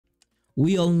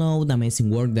We all know the amazing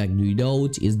work that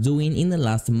Godot is doing in the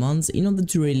last months in order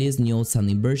to release new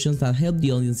outstanding versions that help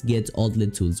the audience get all the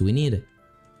tools we need.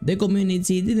 The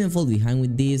community didn't fall behind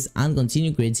with this and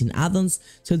continue creating add-ons,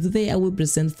 so today I will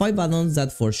present 5 add-ons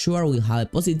that for sure will have a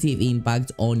positive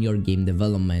impact on your game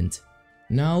development.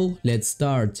 Now let's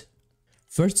start.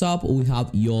 First up, we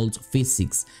have Jolt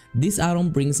Physics. This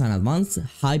add-on brings an advanced,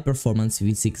 high-performance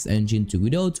physics engine to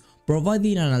Godot,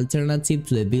 providing an alternative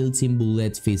to the built-in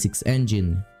bullet physics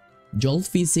engine. Jolt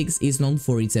Physics is known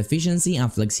for its efficiency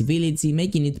and flexibility,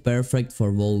 making it perfect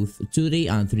for both 2D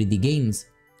and 3D games.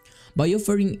 By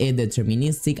offering a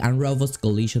deterministic and robust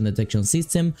collision detection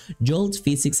system, Jolt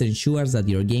Physics ensures that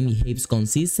your game behaves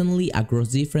consistently across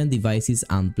different devices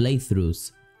and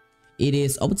playthroughs. It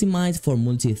is optimized for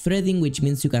multi-threading, which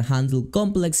means you can handle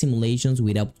complex simulations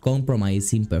without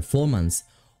compromising performance.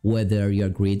 Whether you are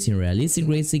creating a realistic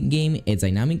racing game, a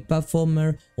dynamic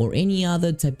platformer, or any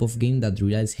other type of game that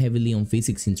relies heavily on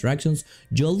physics interactions,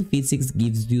 Jolt Physics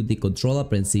gives you the control and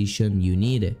precision you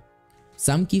need.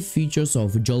 Some key features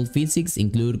of Jolt Physics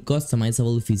include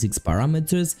customizable physics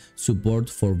parameters, support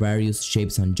for various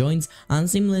shapes and joints, and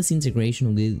seamless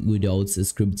integration with Godot's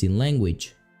scripting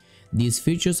language. These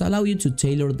features allow you to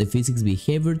tailor the physics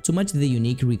behavior to match the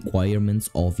unique requirements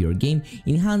of your game,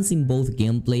 enhancing both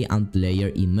gameplay and player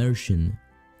immersion.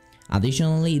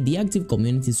 Additionally, the active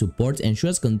community support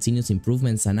ensures continuous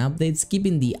improvements and updates,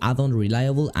 keeping the add-on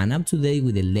reliable and up to date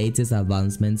with the latest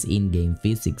advancements in game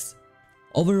physics.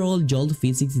 Overall, Jolt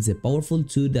Physics is a powerful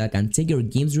tool that can take your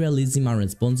game's realism and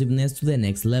responsiveness to the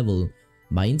next level.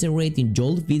 By integrating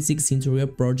Jolt Physics into your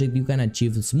project, you can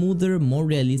achieve smoother, more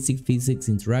realistic physics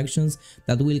interactions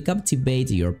that will captivate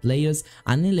your players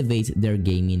and elevate their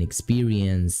gaming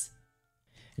experience.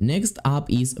 Next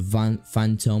up is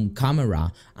Phantom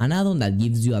Camera, an add-on that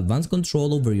gives you advanced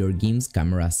control over your game's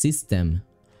camera system.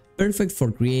 Perfect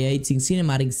for creating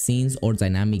cinematic scenes or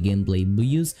dynamic gameplay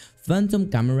views, Phantom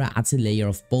Camera adds a layer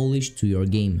of polish to your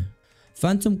game.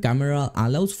 Phantom Camera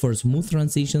allows for smooth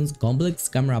transitions, complex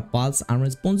camera paths, and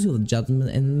responsive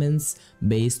adjustments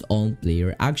based on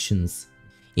player actions.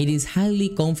 It is highly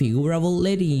configurable,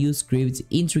 letting you script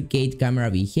intricate camera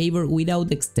behavior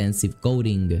without extensive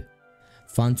coding.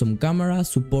 Phantom Camera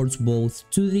supports both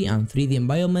 2D and 3D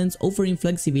environments, offering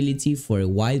flexibility for a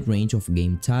wide range of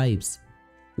game types.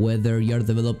 Whether you're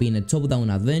developing a top-down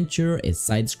adventure, a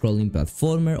side-scrolling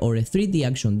platformer, or a 3D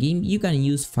action game, you can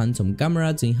use Phantom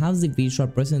Camera to enhance the visual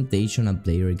presentation and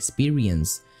player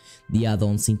experience. The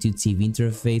add-on's intuitive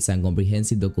interface and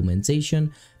comprehensive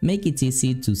documentation make it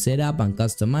easy to set up and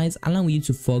customize, allowing you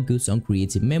to focus on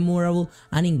creating memorable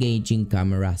and engaging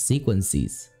camera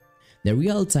sequences. The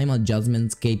real-time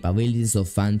adjustment capabilities of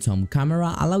Phantom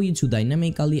Camera allow you to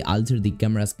dynamically alter the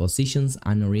camera's positions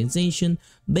and orientation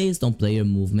based on player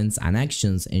movements and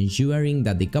actions, ensuring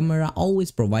that the camera always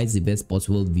provides the best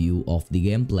possible view of the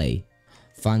gameplay.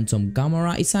 Phantom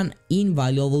Camera is an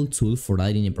invaluable tool for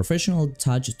adding a professional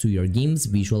touch to your game's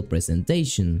visual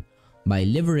presentation. By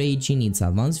leveraging its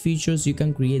advanced features, you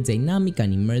can create dynamic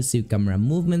and immersive camera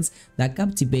movements that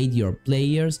captivate your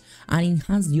players and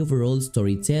enhance the overall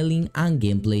storytelling and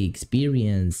gameplay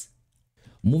experience.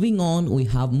 Moving on, we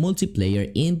have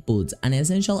Multiplayer Input, an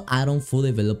essential add-on for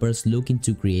developers looking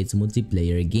to create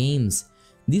multiplayer games.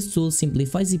 This tool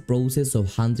simplifies the process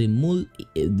of handling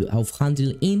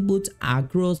input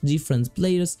across different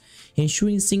players,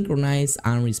 ensuring synchronized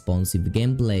and responsive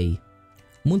gameplay.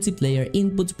 Multiplayer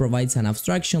Input provides an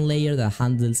abstraction layer that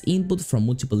handles input from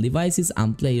multiple devices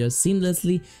and players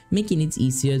seamlessly, making it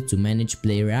easier to manage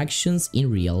player actions in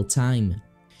real time.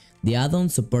 The add-on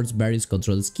supports various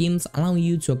control schemes, allowing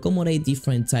you to accommodate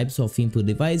different types of input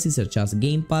devices such as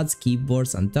gamepads,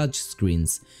 keyboards, and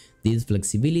touchscreens. This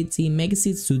flexibility makes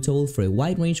it suitable for a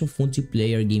wide range of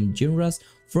multiplayer game genres,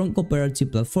 from cooperative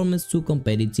platformers to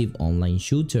competitive online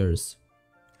shooters.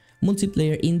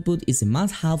 Multiplayer Input is a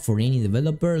must-have for any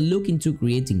developer looking to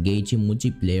create engaging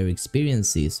multiplayer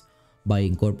experiences. By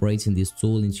incorporating this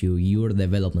tool into your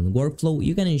development workflow,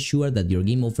 you can ensure that your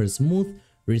game offers smooth,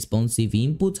 responsive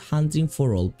input handling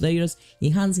for all players,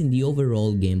 enhancing the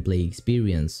overall gameplay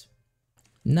experience.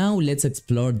 Now let's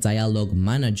explore Dialogue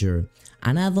Manager,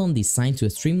 an add-on designed to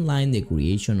streamline the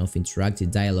creation of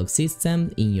interactive dialogue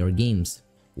systems in your games.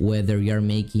 Whether you are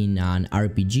making an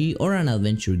RPG or an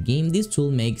adventure game, this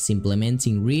tool makes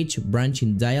implementing rich,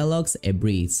 branching dialogues a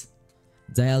breeze.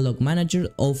 Dialogue Manager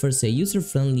offers a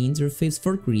user-friendly interface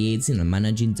for creating and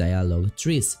managing dialogue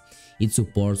trees. It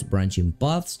supports branching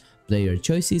paths, player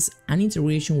choices, and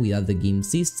integration with other game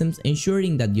systems,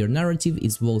 ensuring that your narrative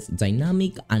is both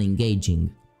dynamic and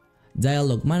engaging.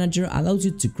 Dialogue Manager allows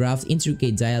you to craft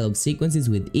intricate dialogue sequences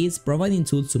with ease, providing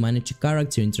tools to manage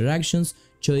character interactions,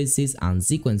 choices, and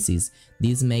sequences.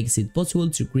 This makes it possible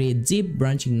to create deep,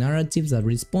 branching narratives that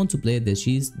respond to player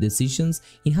decisions,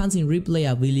 enhancing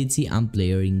replayability and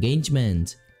player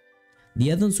engagement.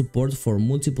 The add-on support for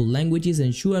multiple languages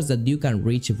ensures that you can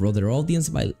reach a broader audience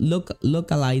by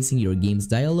localizing your game's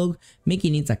dialogue,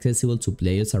 making it accessible to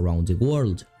players around the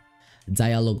world.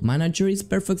 Dialogue Manager is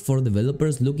perfect for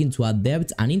developers looking to add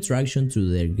depth and interaction to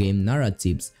their game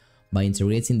narratives. By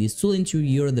integrating this tool into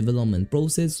your development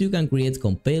process, you can create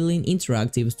compelling,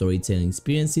 interactive storytelling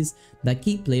experiences that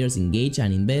keep players engaged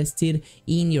and invested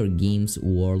in your game's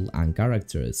world and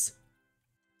characters.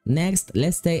 Next,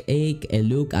 let's take a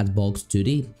look at Box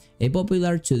 2D, a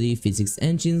popular 2D physics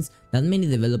engine that many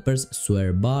developers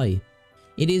swear by.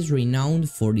 It is renowned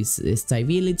for its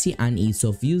stability and ease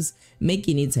of use,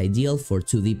 making it ideal for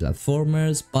 2D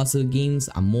platformers, puzzle games,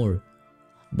 and more.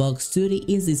 Box 2D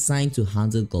is designed to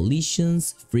handle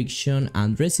collisions, friction,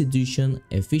 and restitution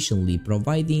efficiently,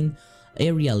 providing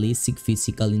a realistic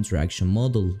physical interaction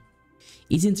model.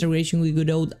 Its integration with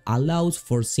Godot allows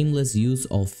for seamless use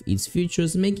of its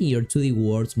features, making your 2D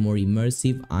worlds more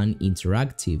immersive and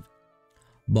interactive.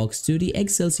 Box 2D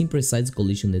excels in precise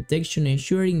collision detection,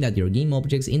 ensuring that your game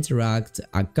objects interact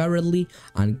accurately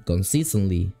and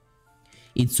consistently.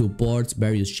 It supports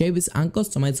various shapes and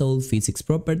customizable physics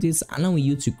properties, allowing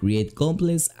you to create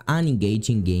complex and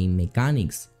engaging game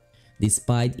mechanics.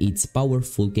 Despite its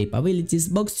powerful capabilities,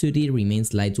 Box 2D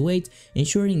remains lightweight,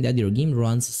 ensuring that your game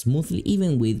runs smoothly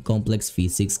even with complex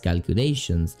physics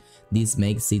calculations. This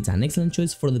makes it an excellent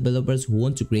choice for developers who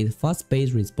want to create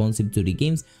fast-paced, responsive 2D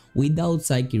games without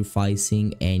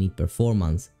sacrificing any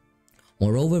performance.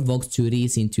 Moreover, Box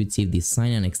 2D's intuitive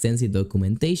design and extensive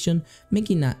documentation make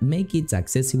it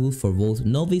accessible for both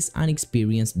novice and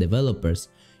experienced developers.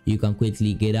 You can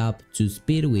quickly get up to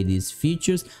speed with these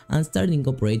features and start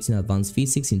incorporating advanced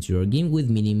physics into your game with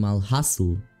minimal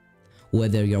hassle.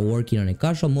 Whether you're working on a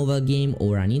casual mobile game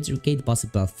or an intricate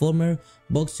puzzle platformer,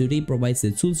 Box 2D provides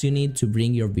the tools you need to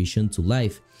bring your vision to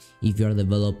life. If you are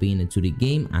developing a 2D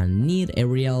game and need a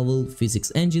reliable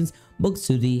physics engine, Box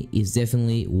 2D is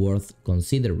definitely worth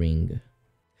considering.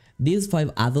 These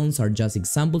 5 add-ons are just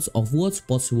examples of what's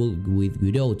possible with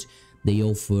Godot. They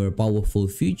offer powerful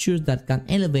features that can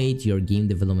elevate your game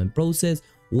development process,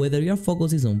 whether your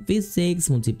focus is on physics,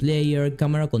 multiplayer,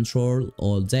 camera control,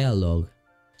 or dialogue.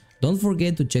 Don't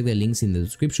forget to check the links in the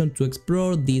description to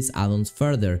explore these add-ons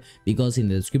further, because in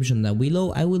the description down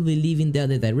below I will be leaving the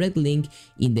direct link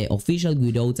in the official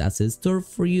Godot asset store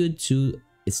for you to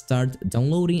start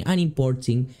downloading and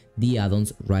importing the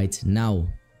add-ons right now.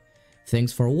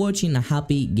 Thanks for watching and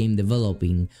happy game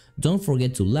developing. Don't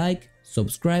forget to like,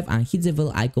 subscribe, and hit the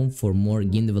bell icon for more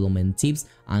game development tips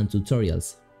and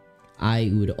tutorials.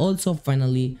 I would also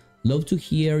finally love to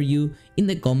hear you in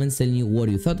the comments telling you what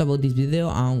you thought about this video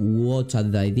and what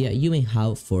other idea you may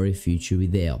have for a future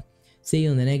video. See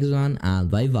you in the next one, and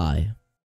bye bye.